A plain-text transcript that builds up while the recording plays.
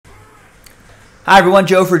Hi everyone,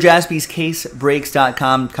 Joe for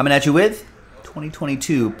JaspysCaseBreaks.com coming at you with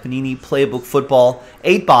 2022 Panini Playbook Football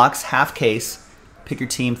 8-box half case. Pick your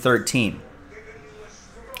team 13.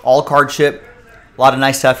 All card ship. A lot of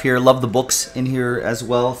nice stuff here. Love the books in here as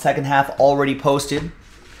well. Second half already posted.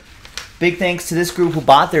 Big thanks to this group who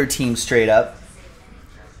bought their team straight up.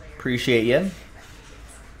 Appreciate you.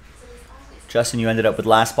 Justin, you ended up with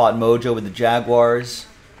last spot mojo with the Jaguars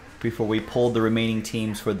before we pulled the remaining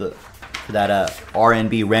teams for that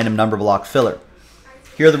RNB random number block filler.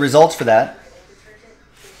 Here are the results for that.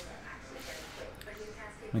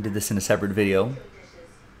 We did this in a separate video,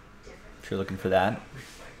 if you're looking for that.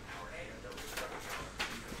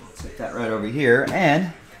 Set that right over here,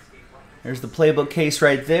 and there's the playbook case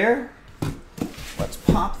right there. Let's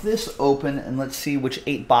pop this open and let's see which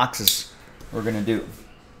 8 boxes we're going to do.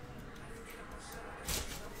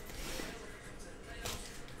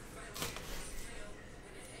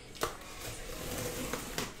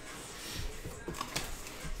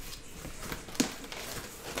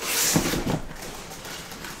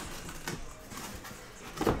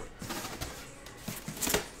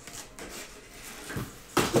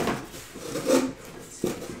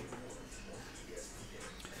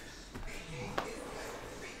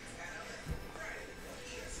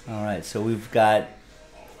 All right, so we've got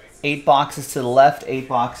 8 boxes to the left, 8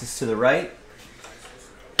 boxes to the right.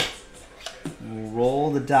 We'll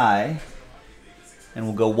roll the die, and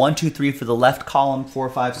we'll go 1, 2, 3 for the left column, 4,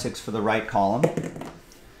 5, 6 for the right column.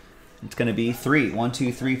 It's going to be 3. 1,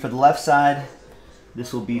 2, 3 for the left side.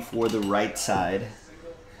 This will be for the right side,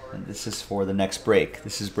 and this is for the next break.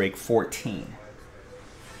 This is break 14.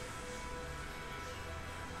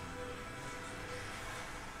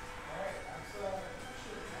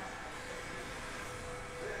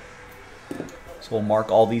 So we'll mark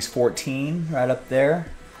all these 14 right up there,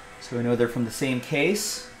 so we know they're from the same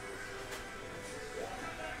case.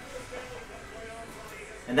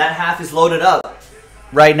 And that half is loaded up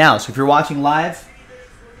right now. So if you're watching live,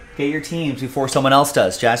 get your teams before someone else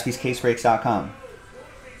does. JaspysCaseBreaks.com.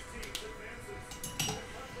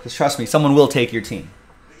 Because trust me, someone will take your team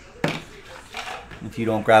if you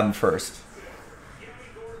don't grab them first.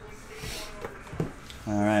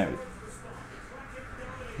 All right.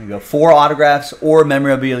 We go 4 autographs or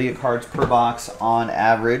memorabilia cards per box on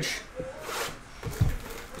average.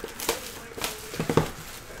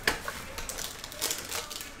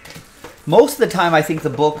 Most of the time, I think the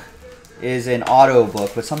book is an auto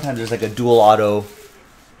book, but sometimes there's like a dual auto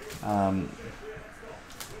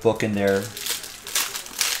book in there.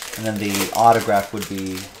 And then the autograph would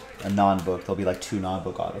be a non-book. There'll be like 2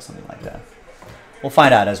 non-book autos, something like that. We'll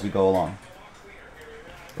find out as we go along.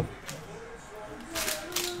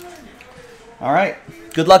 All right,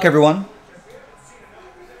 good luck, everyone.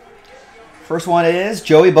 First one is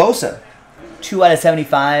Joey Bosa, 2 out of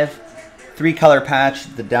 75, 3-color patch,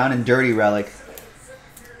 the down and dirty relic.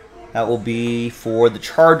 That will be for the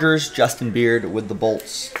Chargers, Justin Beard with the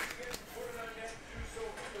Bolts.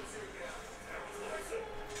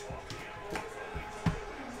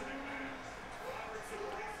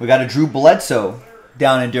 We got a Drew Bledsoe,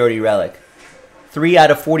 down and dirty relic, 3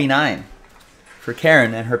 out of 49 for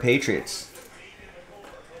Karen and her Patriots.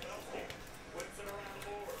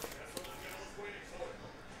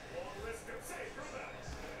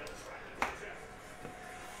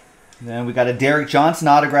 Then we got a Derek Johnson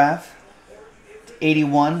autograph,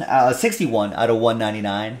 61 out of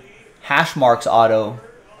 199. Hash marks auto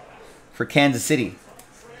for Kansas City.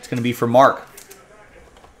 It's going to be for Mark.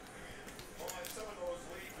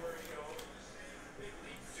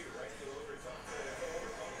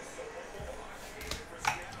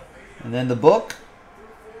 And then the book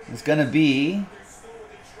is going to be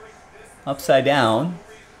upside down.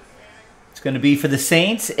 It's going to be for the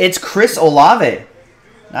Saints. It's Chris Olave.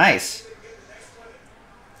 Nice.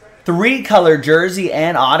 3-color jersey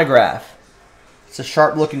and autograph. It's a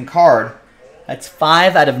sharp-looking card. That's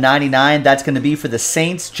 5 out of 99. That's going to be for the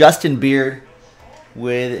Saints, Justin Beard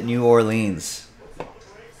with New Orleans.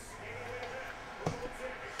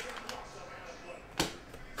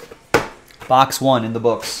 Box 1 in the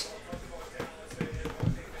books.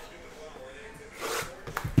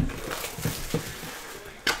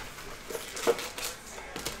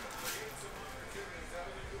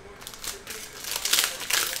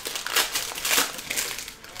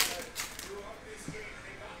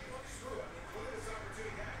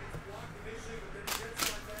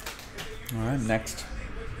 All right, next.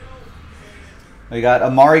 We got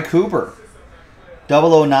Amari Cooper.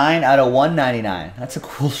 009 out of 199. That's a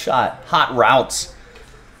cool shot. Hot routes.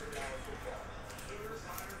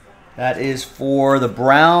 That is for the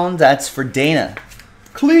Browns. That's for Dana.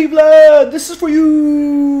 Cleveland, this is for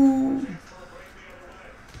you.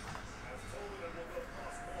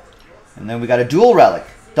 And then we got a dual relic.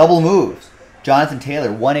 Double moves. Jonathan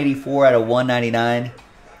Taylor, 184 out of 199.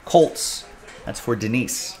 Colts. That's for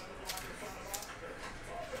Denise.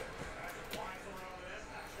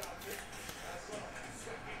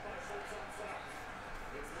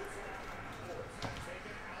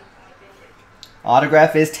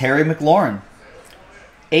 Autograph is Terry McLaurin.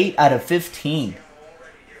 8 out of 15.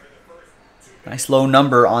 Nice low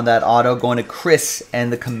number on that auto going to Chris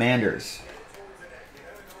and the Commanders.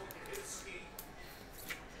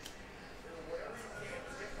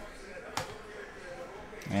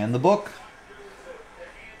 And the book.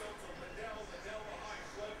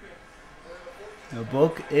 The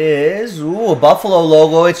book is a Buffalo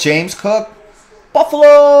logo. It's James Cook.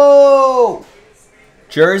 Buffalo!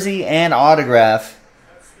 Jersey and autograph.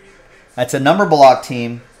 That's a number block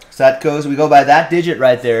team. So that goes, we go by that digit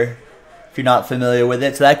right there, if you're not familiar with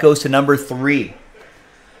it. So that goes to number 3.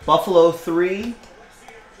 Buffalo 3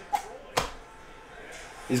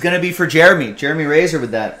 is going to be for Jeremy. Jeremy Razor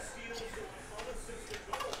with that.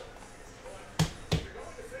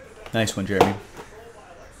 Nice one, Jeremy.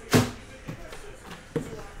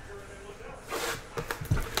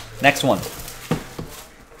 Next one.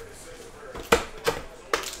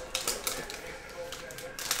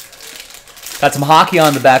 Got some hockey on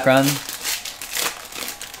in the background.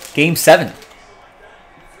 Game 7.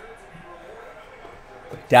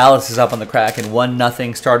 Dallas is up on the Kraken.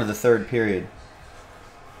 1-0 start of the third period.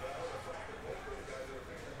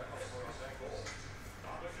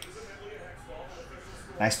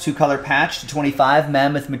 Nice 2-color patch to 25.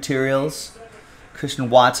 Mammoth Materials.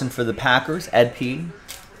 Christian Watson for the Packers. Ed P.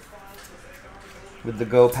 With the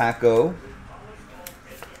Go Pack Go.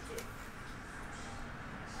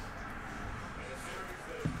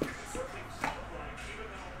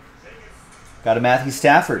 Got a Matthew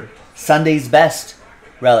Stafford. Sunday's Best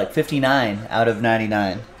relic. 59 out of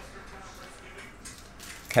 99.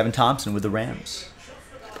 Kevin Thompson with the Rams.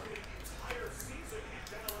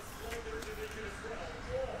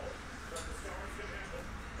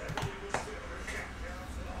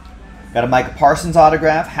 Got a Micah Parsons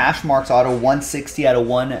autograph. Hash marks auto. 160 out of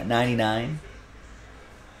 199.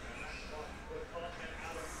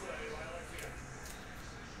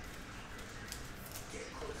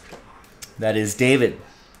 That is David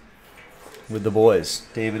with the boys.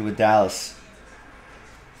 David with Dallas.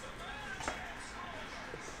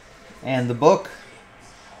 And the book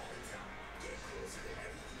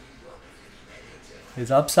is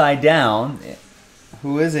upside down.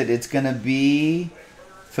 Who is it? It's going to be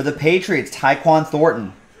for the Patriots, Tyquan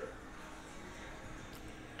Thornton.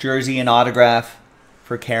 Jersey and autograph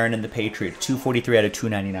for Karen and the Patriots. 243 out of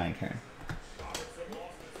 299, Karen.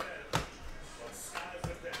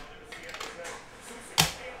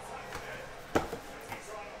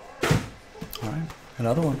 All right,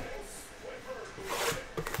 another one.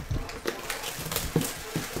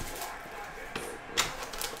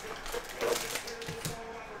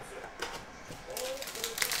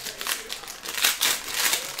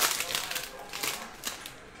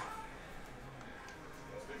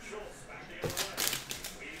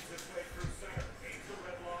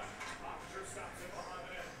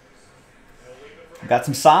 Got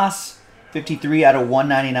some sauce. 53 out of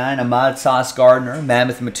 199. Ahmad Sauce Gardner.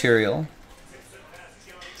 Mammoth Material.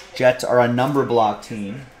 Jets are a number block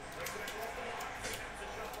team.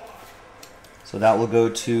 So that will go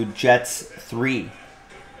to Jets 3.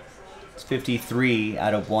 It's 53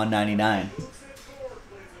 out of 199.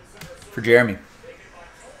 For Jeremy.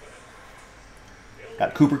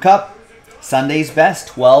 Got Cooper Kupp. Sunday's Best.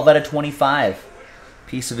 12 out of 25.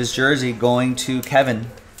 Piece of his jersey going to Kevin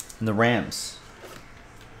and the Rams.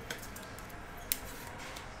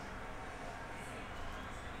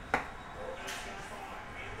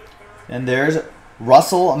 And there's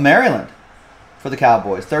Russell Maryland for the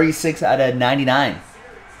Cowboys. 36 out of 99.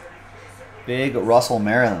 Big Russell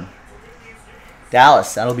Maryland.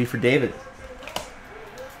 Dallas, that'll be for David.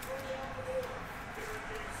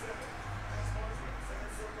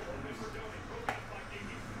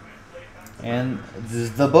 And this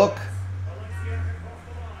is the book.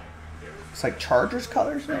 Looks like Chargers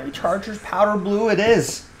colors, maybe. Chargers powder blue, it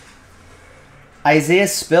is. Isaiah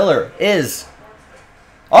Spiller is.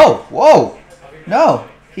 Oh, whoa. No,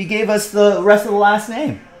 he gave us the rest of the last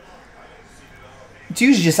name. It's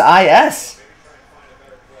usually just IS.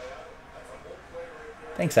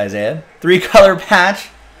 Thanks, Isaiah. 3-color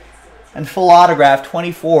patch and full autograph,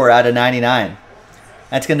 24 out of 99.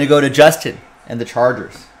 That's going to go to Justin and the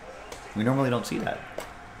Chargers. We normally don't see that.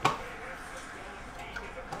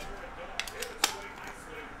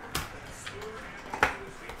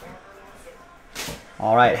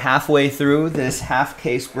 All right, halfway through this half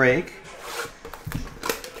case break.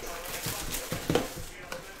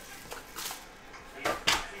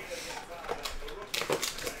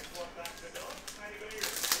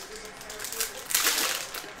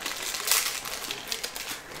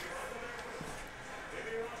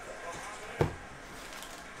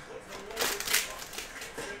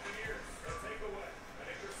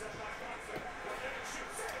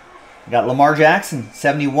 Got Lamar Jackson,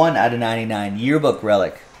 71 out of 99, yearbook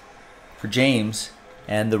relic for James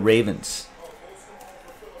and the Ravens.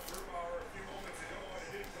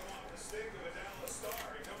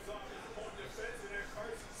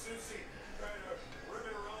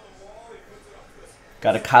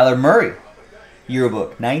 Got a Kyler Murray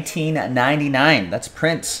yearbook, 1999. That's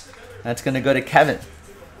Prince. That's going to go to Kevin.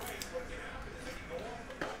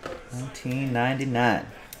 1999.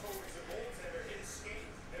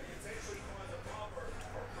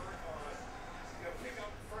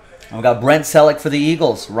 And we got Brent Selleck for the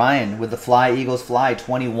Eagles. Ryan with the Fly Eagles Fly,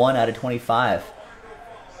 21 out of 25.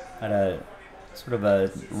 Got a sort of a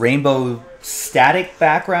rainbow static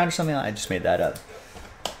background or something. I just made that up.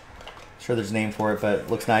 Sure there's a name for it, but it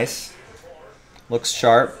looks nice. Looks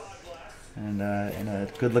sharp. And a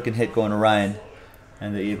good looking hit going to Ryan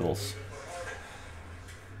and the Eagles.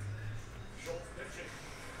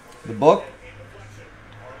 The book.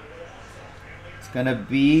 Going to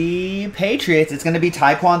be Patriots. It's going to be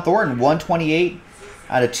Tyquan Thornton, 128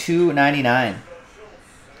 out of 299.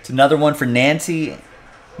 It's another one for Nancy,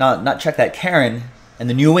 not check that, Karen, and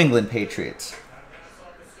the New England Patriots.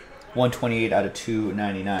 128 out of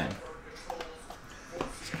 299.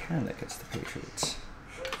 It's Karen that gets the Patriots.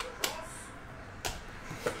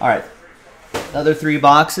 All right, another 3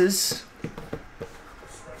 boxes.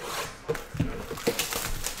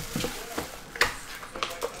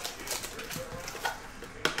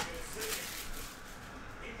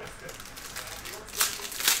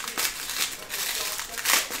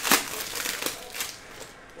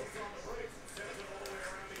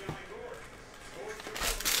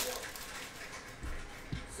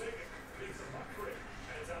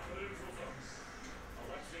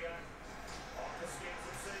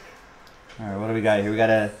 All right, what do we got here? We got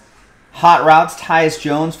a Hot Routes, Tyus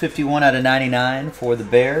Jones, 51 out of 99 for the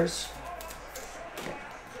Bears.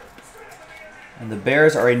 And the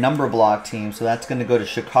Bears are a number block team, so that's going to go to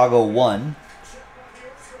Chicago 1,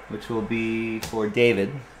 which will be for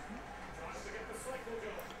David.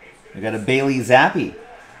 We got a Bailey Zappi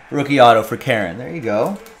rookie auto for Karen. There you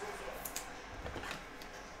go.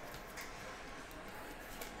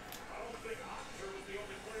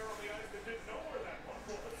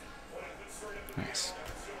 Nice.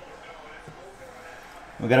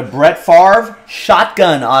 We got a Brett Favre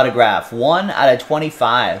shotgun autograph, 1 out of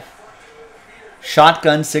 25.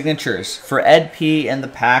 Shotgun signatures for Ed P. and the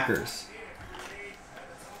Packers.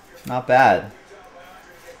 Not bad.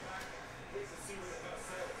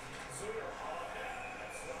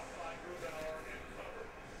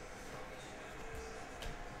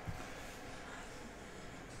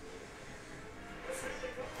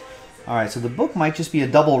 All right, so the book might just be a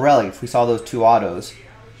double relic if we saw those 2 autos.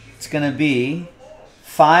 It's going to be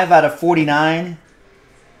 5 out of 49.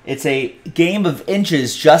 It's a game of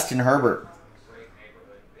inches, Justin Herbert.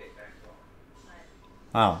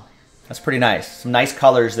 Wow, that's pretty nice. Some nice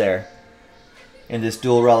colors there in this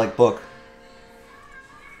dual relic book.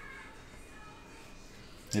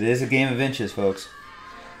 It is a game of inches, folks.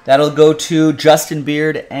 That'll go to Justin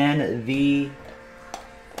Beard and the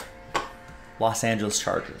Los Angeles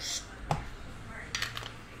Chargers.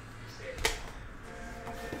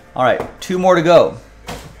 All right, 2 more to go.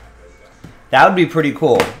 That would be pretty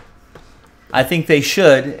cool. I think they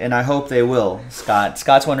should, and I hope they will, Scott.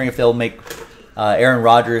 Scott's wondering if they'll make Aaron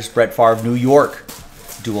Rodgers, Brett Favre, New York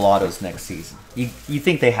dual autos next season. You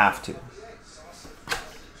think they have to.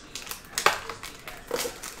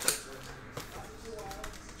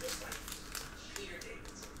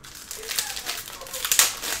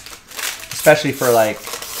 Especially for like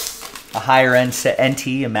a higher end NT,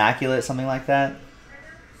 Immaculate, something like that.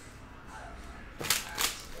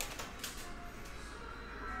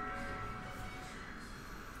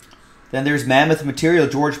 Then there's Mammoth Material,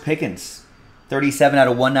 George Pickens, 37 out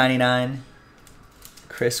of 199.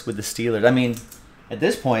 Chris with the Steelers. I mean, at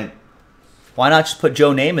this point, why not just put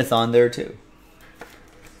Joe Namath on there too?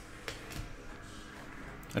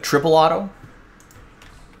 A triple auto?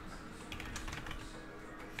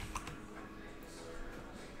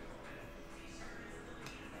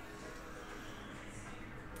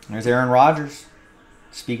 There's Aaron Rodgers.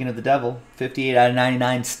 Speaking of the devil, 58 out of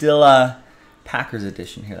 99. Still Packers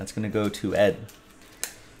edition here. That's going to go to Ed.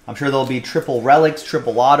 I'm sure there'll be triple relics,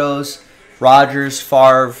 triple autos, Rodgers,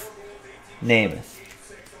 Favre, Namath.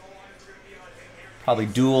 Probably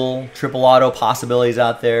dual, triple auto possibilities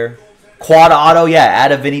out there. Quad auto, yeah,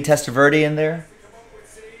 add a Vinny Testaverde in there.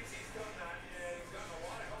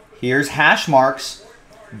 Here's hash marks.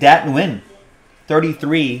 Dat and Win.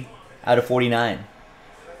 33 out of 49.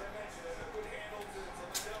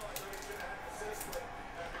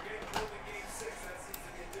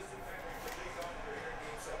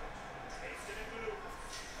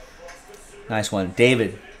 Nice one.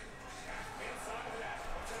 David.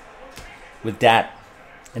 With Dat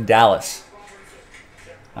and Dallas.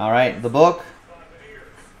 All right, the book.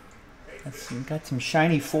 Got some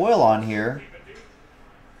shiny foil on here.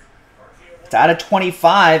 It's out of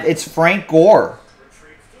 25. It's Frank Gore.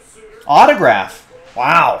 Autograph.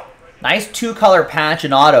 Wow. Nice two-color patch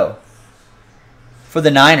and auto for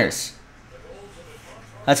the Niners.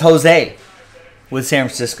 That's Jose with San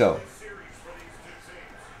Francisco.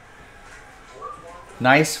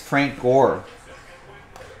 Nice Frank Gore.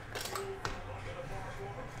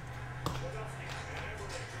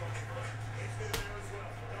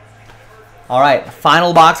 All right,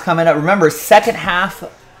 final box coming up. Remember, second half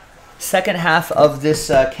of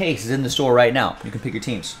this case is in the store right now. You can pick your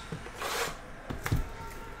teams.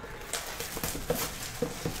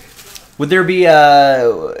 Would there be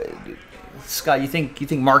Scott? You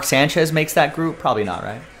think Mark Sanchez makes that group? Probably not,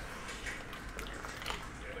 right?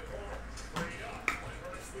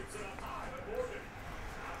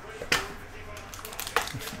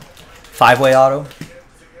 Five-way auto.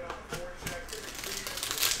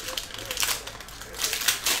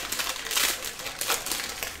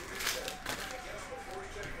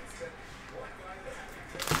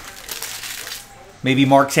 Maybe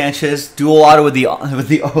Mark Sanchez dual auto with the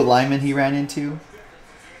O lineman he ran into.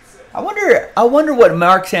 I wonder what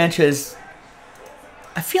Mark Sanchez.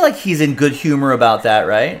 I feel like he's in good humor about that,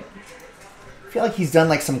 right? I feel like he's done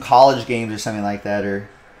like some college games or something like that, or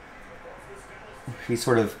he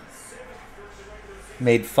sort of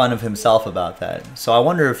made fun of himself about that. So I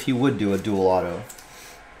wonder if he would do a dual auto.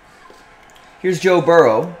 Here's Joe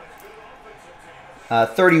Burrow.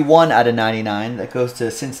 31 out of 99. That goes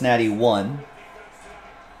to Cincinnati 1.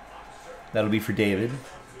 That'll be for David.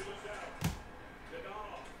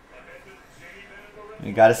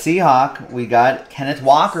 We got a Seahawk. We got Kenneth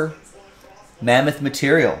Walker. Mammoth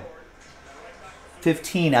material.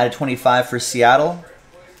 15 out of 25 for Seattle.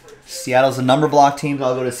 Seattle's a number block team, so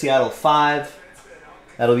I'll go to Seattle 5.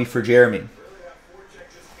 That'll be for Jeremy.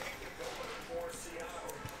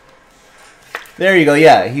 There you go.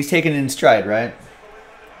 Yeah, he's taking it in stride, right?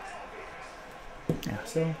 Yeah,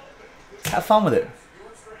 so have fun with it.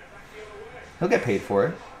 He'll get paid for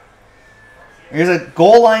it. Here's a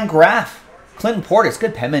goal line graph. Clinton Portis,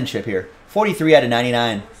 good penmanship here. 43 out of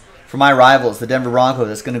 99. For my rivals, the Denver Broncos,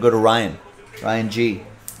 that's going to go to Ryan. Ryan G.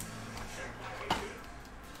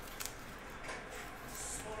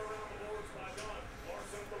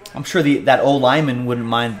 I'm sure that old lineman wouldn't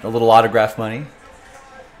mind a little autograph money.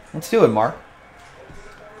 Let's do it, Mark.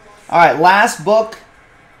 All right, last book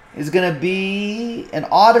is going to be an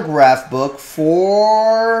autograph book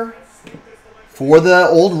for the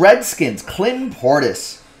old Redskins, Clinton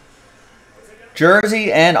Portis.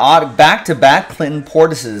 Jersey and back-to-back Clinton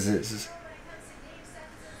Portises.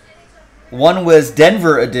 One was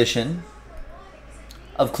Denver edition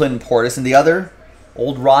of Clinton Portis, and the other,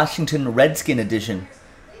 old Washington Redskin edition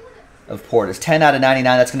of Portis. 10 out of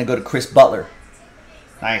 99. That's going to go to Chris Butler.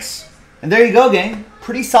 Nice. And there you go, gang.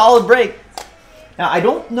 Pretty solid break. Now, I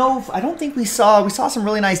don't think we saw some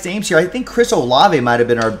really nice names here. I think Chris Olave might have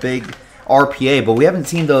been our big RPA, but we haven't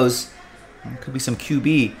seen those. There could be some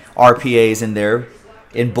QB RPAs in there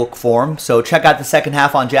in book form. So check out the second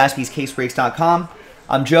half on jaspyscasebreaks.com.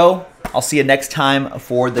 I'm Joe. I'll see you next time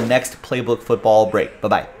for the next Playbook football break.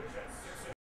 Bye-bye.